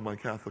love to my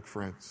Catholic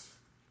friends.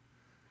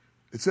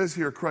 It says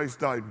here Christ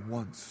died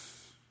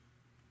once.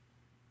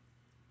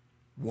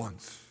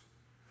 Once.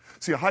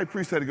 See, a high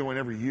priest had to go in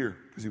every year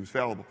because he was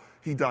fallible.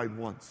 He died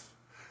once.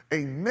 A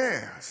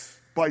mass,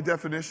 by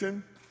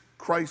definition,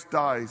 Christ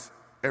dies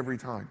every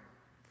time.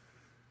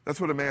 That's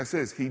what a mass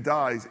is. He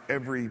dies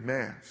every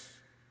mass.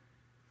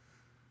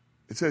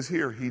 It says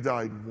here, he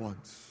died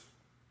once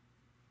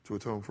to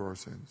atone for our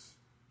sins.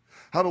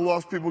 How do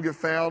lost people get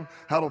found?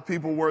 How do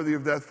people worthy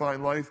of death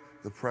find life?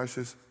 The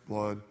precious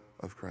blood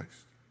of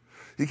Christ.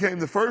 He came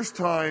the first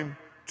time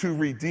to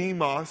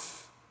redeem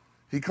us.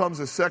 He comes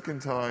a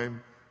second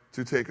time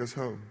to take us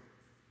home.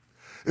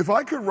 If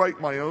I could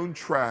write my own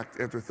tract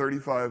after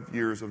 35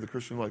 years of the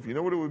Christian life, you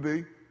know what it would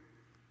be?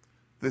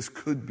 This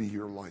could be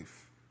your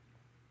life.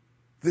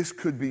 This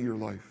could be your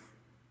life.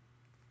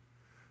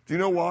 Do you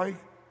know why?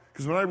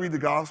 Because when I read the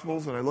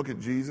Gospels and I look at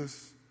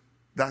Jesus,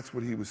 that's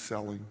what he was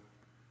selling.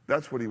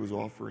 That's what he was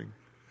offering.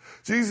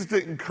 Jesus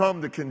didn't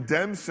come to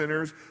condemn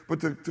sinners,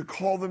 but to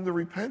call them to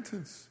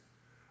repentance.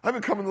 I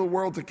haven't come into the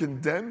world to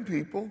condemn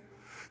people.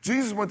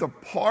 Jesus went to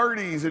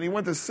parties and he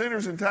went to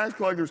sinners and tax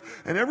collectors,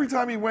 and every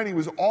time he went, he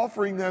was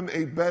offering them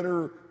a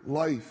better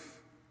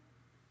life.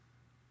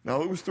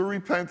 Now, it was through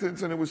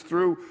repentance and it was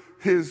through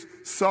his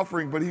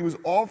suffering, but he was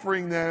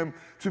offering them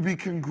to be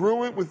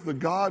congruent with the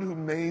God who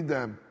made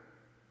them.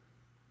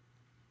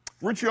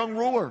 Rich young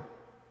ruler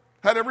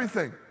had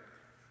everything.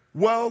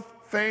 Wealth,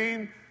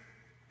 fame.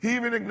 He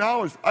even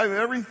acknowledged, I have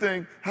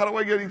everything. How do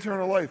I get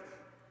eternal life?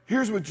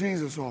 Here's what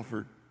Jesus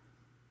offered.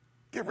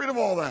 Get rid of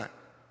all that.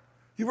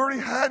 You've already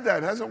had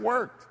that. It hasn't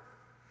worked.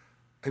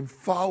 And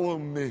follow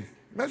me.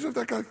 Imagine if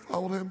that guy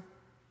followed him.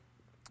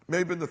 May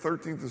have been the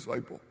 13th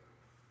disciple.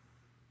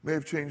 May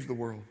have changed the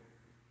world.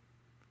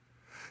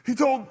 He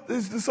told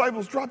his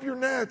disciples, drop your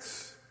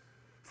nets.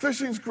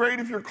 Fishing's great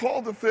if you're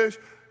called to fish.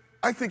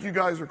 I think you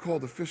guys are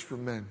called to fish for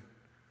men.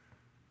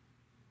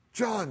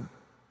 John,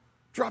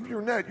 drop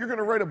your net. You're going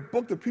to write a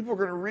book that people are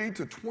going to read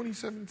to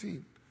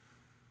 2017.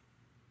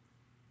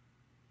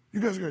 You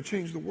guys are going to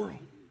change the world.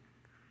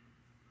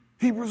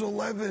 Hebrews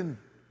 11.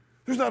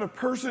 There's not a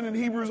person in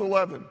Hebrews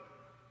 11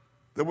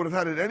 that would have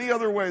had it any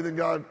other way than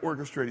God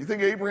orchestrated. You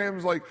think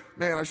Abraham's like,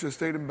 man, I should have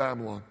stayed in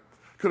Babylon.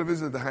 Could have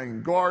visited the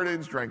Hanging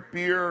Gardens, drank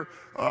beer.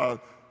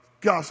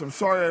 Gosh, I'm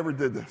sorry I ever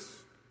did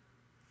this.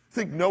 You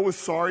think Noah's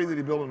sorry that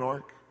he built an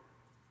ark?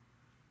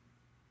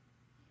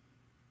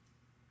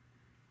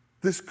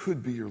 This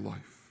could be your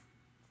life.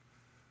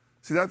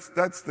 See,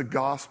 that's the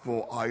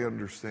gospel I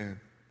understand.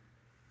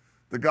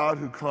 The God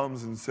who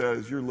comes and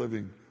says, you're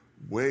living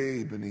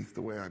way beneath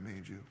the way I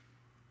made you.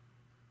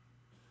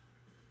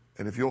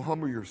 And if you'll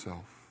humble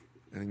yourself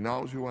and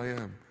acknowledge who I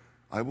am,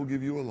 I will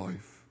give you a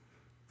life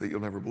that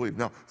you'll never believe.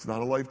 Now, it's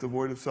not a life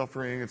devoid of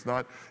suffering. It's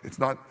not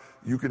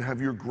you can have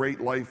your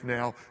great life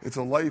now. It's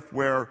a life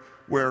where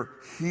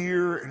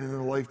here and in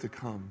the life to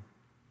come,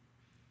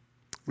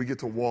 we get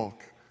to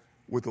walk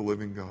with the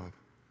living God.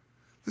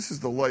 This is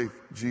the life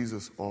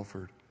Jesus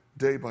offered,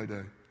 day by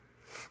day.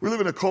 We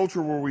live in a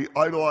culture where we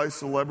idolize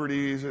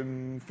celebrities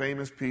and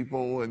famous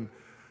people, and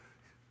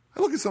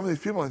I look at some of these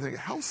people and I think,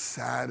 how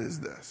sad is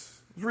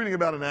this? I was reading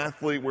about an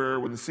athlete where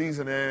when the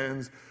season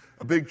ends,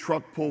 a big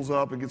truck pulls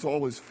up and gets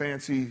all his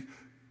fancy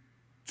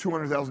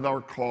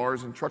 $200,000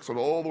 cars and trucks it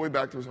all the way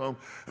back to his home.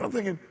 And I'm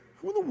thinking,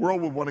 who in the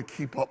world would want to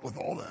keep up with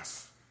all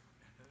this?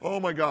 Oh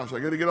my gosh, I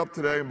got to get up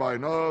today and buy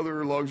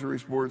another luxury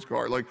sports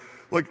car. Like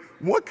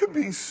what could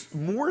be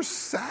more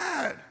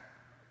sad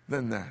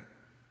than that?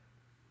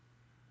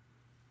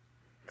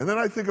 And then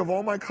I think of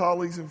all my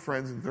colleagues and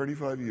friends in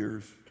 35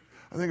 years.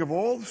 I think of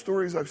all the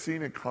stories I've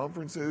seen at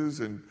conferences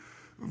and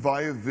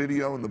via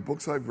video and the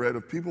books I've read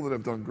of people that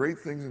have done great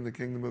things in the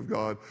kingdom of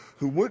God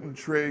who wouldn't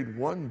trade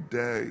one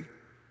day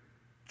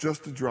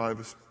just to drive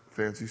a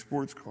fancy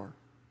sports car.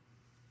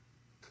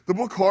 The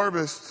book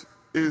Harvest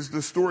is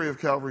the story of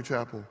Calvary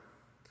Chapel.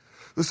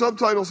 The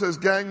subtitle says,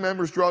 Gang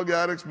Members, Drug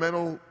Addicts,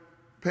 Mental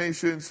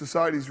Patients,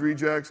 Society's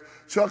Rejects,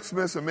 Chuck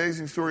Smith's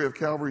Amazing Story of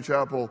Calvary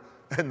Chapel,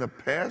 and the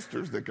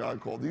pastors that God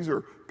called. These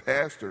are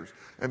pastors,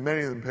 and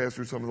many of them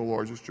pastored some of the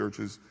largest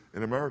churches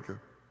in America.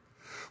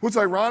 What's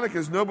ironic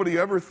is nobody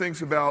ever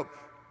thinks about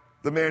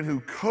the man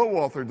who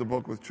co-authored the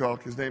book with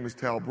Chuck. His name is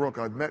Tal Brook.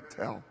 I've met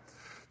Tal.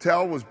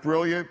 Tal was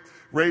brilliant,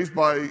 raised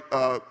by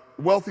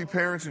wealthy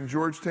parents in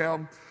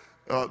Georgetown,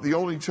 the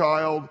only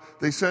child.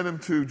 They sent him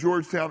to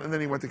Georgetown, and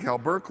then he went to Cal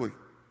Berkeley.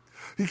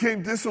 He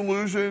came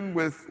disillusioned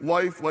with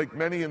life like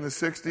many in the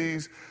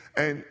 60s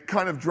and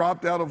kind of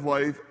dropped out of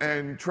life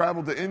and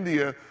traveled to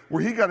India,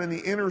 where he got in the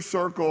inner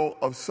circle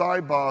of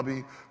Sai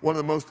Babi, one of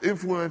the most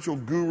influential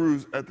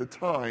gurus at the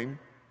time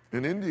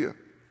in India.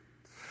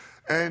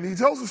 And he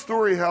tells a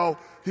story how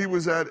he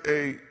was at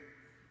a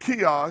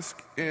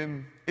kiosk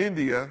in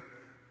India,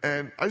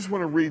 and I just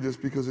want to read this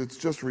because it's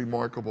just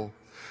remarkable.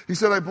 He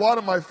said, I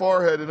blotted my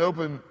forehead and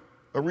opened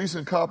a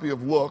recent copy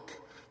of Look,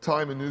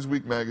 Time and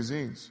Newsweek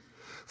magazines.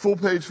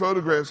 Full-page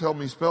photographs held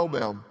me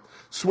spellbound.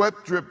 Sweat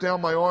dripped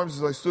down my arms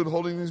as I stood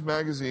holding these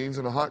magazines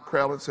in a hot,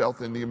 crowded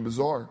South Indian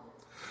bazaar.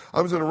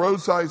 I was at a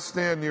roadside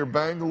stand near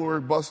Bangalore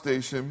bus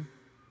station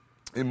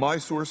in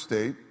Mysore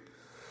state.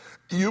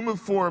 A human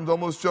form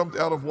almost jumped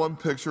out of one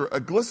picture. A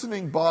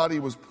glistening body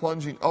was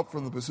plunging up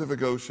from the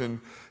Pacific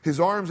Ocean, his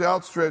arms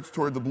outstretched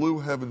toward the blue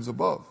heavens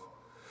above.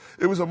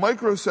 It was a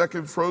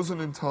microsecond frozen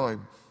in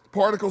time.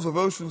 Particles of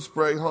ocean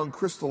spray hung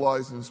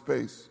crystallized in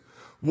space.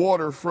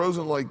 Water,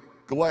 frozen like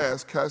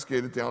glass,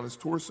 cascaded down his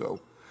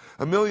torso.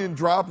 A million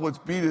droplets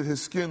beat at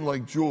his skin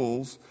like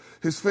jewels.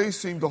 His face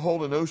seemed to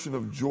hold an ocean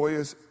of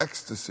joyous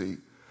ecstasy.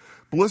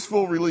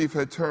 Blissful relief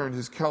had turned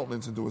his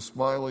countenance into a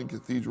smiling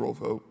cathedral of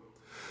hope.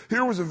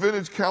 Here was a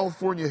vintage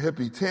California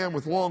hippie, tan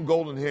with long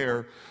golden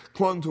hair,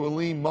 clung to a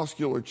lean,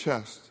 muscular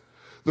chest.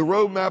 The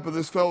road map of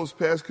this fellow's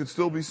past could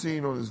still be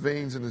seen on his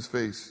veins and his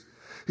face.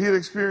 He had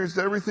experienced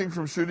everything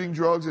from shooting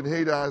drugs in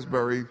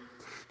Haight-Ashbury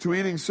to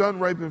eating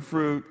sun-ripened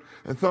fruit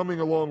and thumbing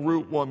along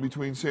Route 1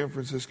 between San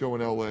Francisco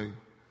and L.A.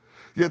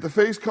 Yet the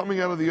face coming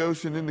out of the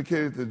ocean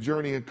indicated the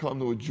journey had come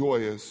to a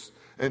joyous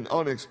and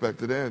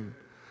unexpected end.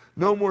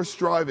 No more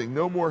striving,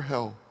 no more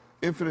hell.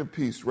 Infinite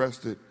peace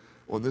rested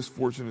on this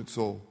fortunate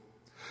soul.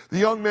 The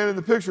young man in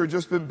the picture had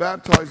just been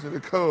baptized in a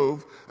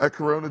cove at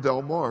Corona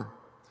del Mar.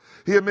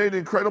 He had made an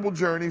incredible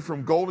journey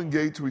from Golden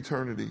Gate to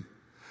eternity.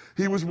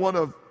 He was one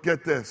of,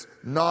 get this,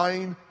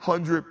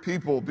 900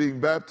 people being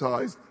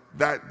baptized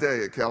that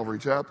day at Calvary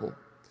Chapel.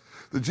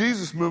 The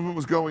Jesus movement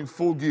was going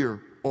full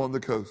gear on the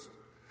coast.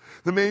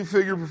 The main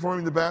figure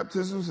performing the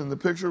baptisms in the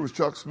picture was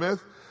Chuck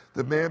Smith,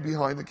 the man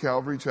behind the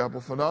Calvary Chapel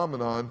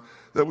phenomenon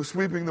that was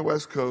sweeping the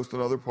West Coast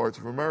and other parts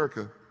of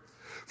America.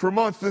 For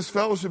months, this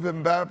fellowship had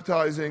been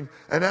baptizing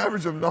an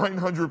average of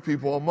 900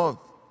 people a month.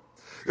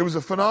 It was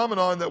a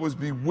phenomenon that was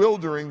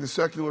bewildering the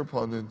secular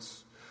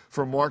pundits,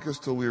 from Marcus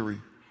to Leary.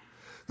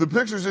 The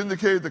pictures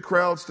indicated the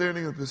crowd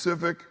standing in the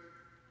Pacific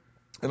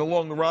and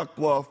along the rock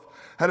bluff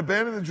had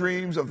abandoned the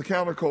dreams of the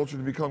counterculture to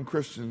become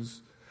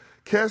Christians,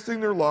 casting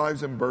their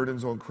lives and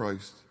burdens on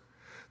Christ.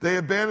 They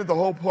abandoned the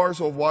whole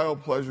parcel of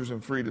wild pleasures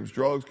and freedoms,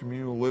 drugs,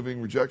 communal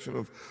living, rejection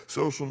of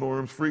social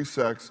norms, free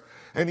sex,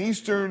 and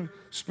Eastern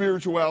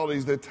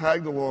spiritualities that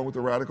tagged along with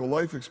the radical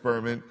life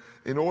experiment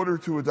in order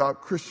to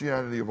adopt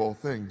Christianity of all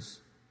things.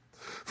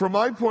 From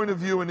my point of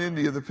view in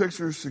India, the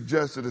pictures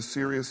suggested a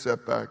serious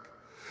setback.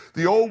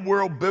 The old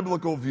world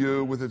biblical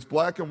view with its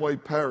black and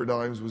white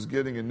paradigms was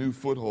getting a new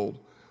foothold.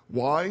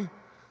 Why?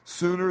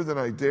 Sooner than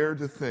I dared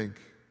to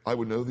think, I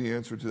would know the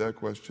answer to that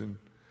question.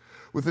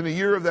 Within a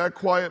year of that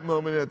quiet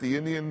moment at the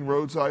Indian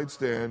roadside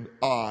stand,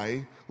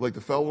 I, like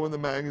the fellow in the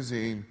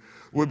magazine,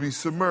 would be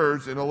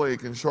submerged in a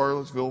lake in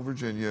Charlottesville,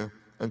 Virginia,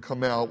 and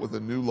come out with a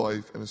new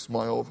life and a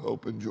smile of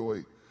hope and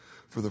joy.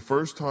 For the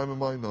first time in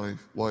my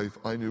life,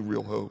 I knew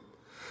real hope.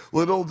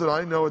 Little did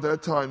I know at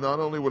that time, not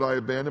only would I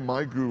abandon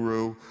my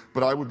guru,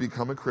 but I would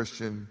become a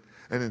Christian.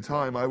 And in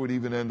time, I would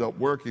even end up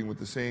working with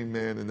the same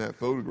man in that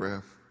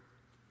photograph,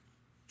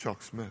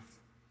 Chuck Smith.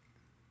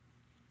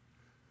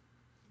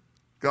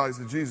 Guys,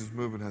 the Jesus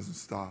movement hasn't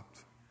stopped.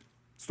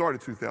 It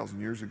started 2,000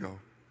 years ago.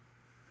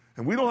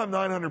 And we don't have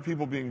 900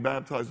 people being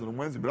baptized on a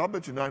Wednesday, but I'll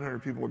bet you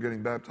 900 people are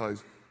getting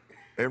baptized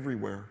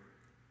everywhere.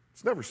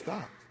 It's never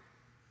stopped.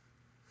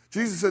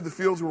 Jesus said the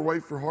fields were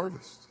white for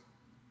harvest.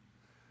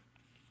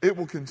 It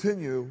will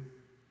continue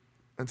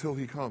until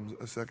he comes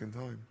a second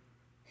time.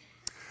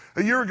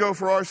 A year ago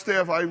for our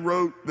staff, I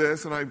wrote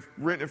this, and I've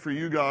written it for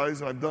you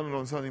guys, and I've done it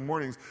on Sunday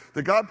mornings,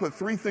 that God put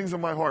 3 things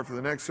on my heart for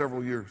the next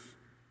several years.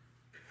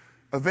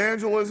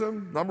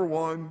 Evangelism, number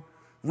 1.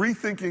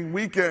 Rethinking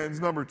weekends,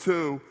 number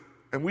 2.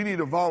 And we need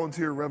a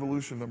volunteer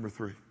revolution, number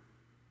 3.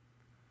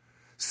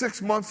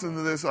 6 months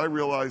into this, I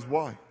realized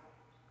why.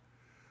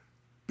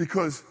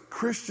 Because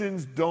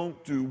Christians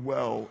don't do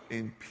well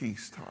in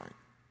peacetime.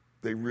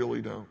 They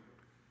really don't.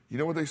 You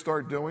know what they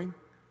start doing?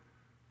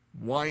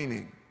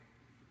 Whining.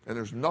 And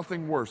there's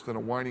nothing worse than a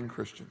whining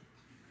Christian.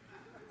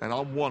 And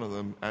I'm one of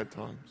them at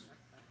times.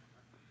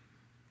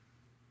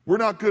 We're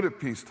not good at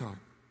peacetime.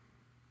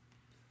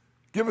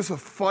 Give us a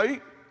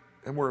fight,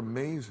 and we're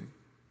amazing.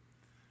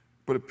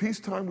 But at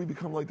peacetime, we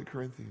become like the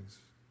Corinthians.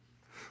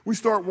 We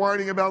start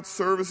whining about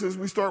services.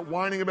 We start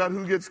whining about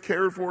who gets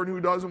cared for and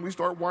who doesn't. We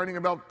start whining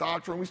about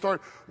doctrine. We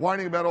start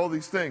whining about all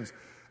these things.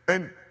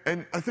 And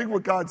I think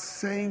what God's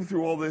saying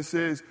through all this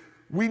is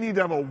we need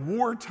to have a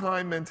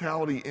wartime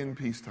mentality in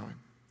peacetime.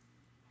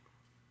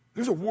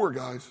 There's a war,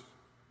 guys.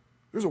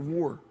 There's a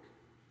war.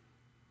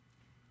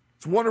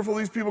 It's wonderful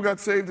these people got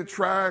saved at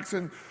tracts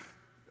and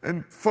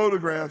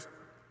photographs,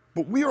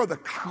 but we are the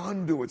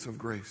conduits of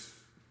grace.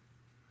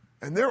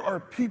 And there are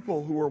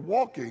people who are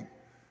walking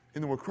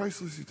into a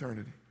Christless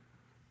eternity.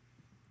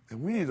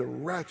 And we need to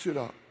ratchet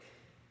up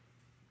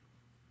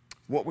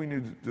what we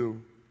need to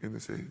do in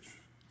this age.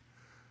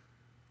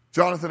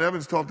 Jonathan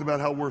Evans talked about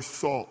how we're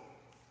salt.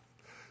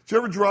 Did you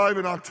ever drive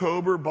in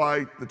October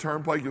by the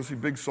turnpike? You'll see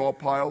big salt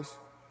piles.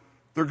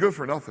 They're good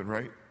for nothing,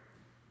 right?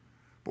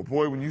 But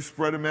boy, when you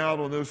spread them out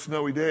on those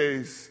snowy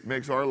days, it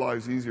makes our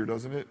lives easier,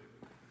 doesn't it?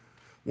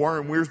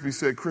 Warren Wiersbe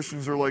said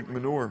Christians are like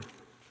manure.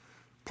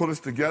 Put us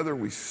together,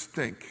 we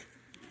stink.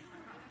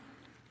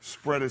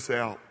 Spread us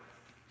out.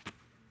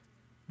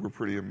 We're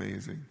pretty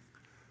amazing.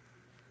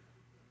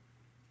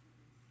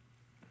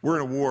 We're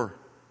in a war.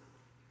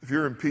 If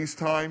you're in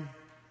peacetime,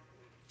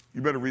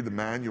 you better read the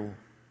manual,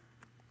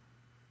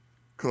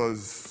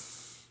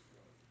 because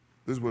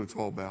this is what it's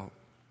all about.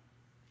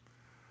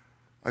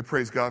 I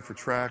praise God for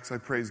tracts. I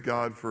praise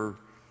God for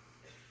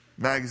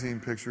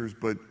magazine pictures,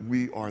 but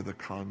we are the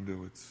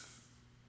conduits.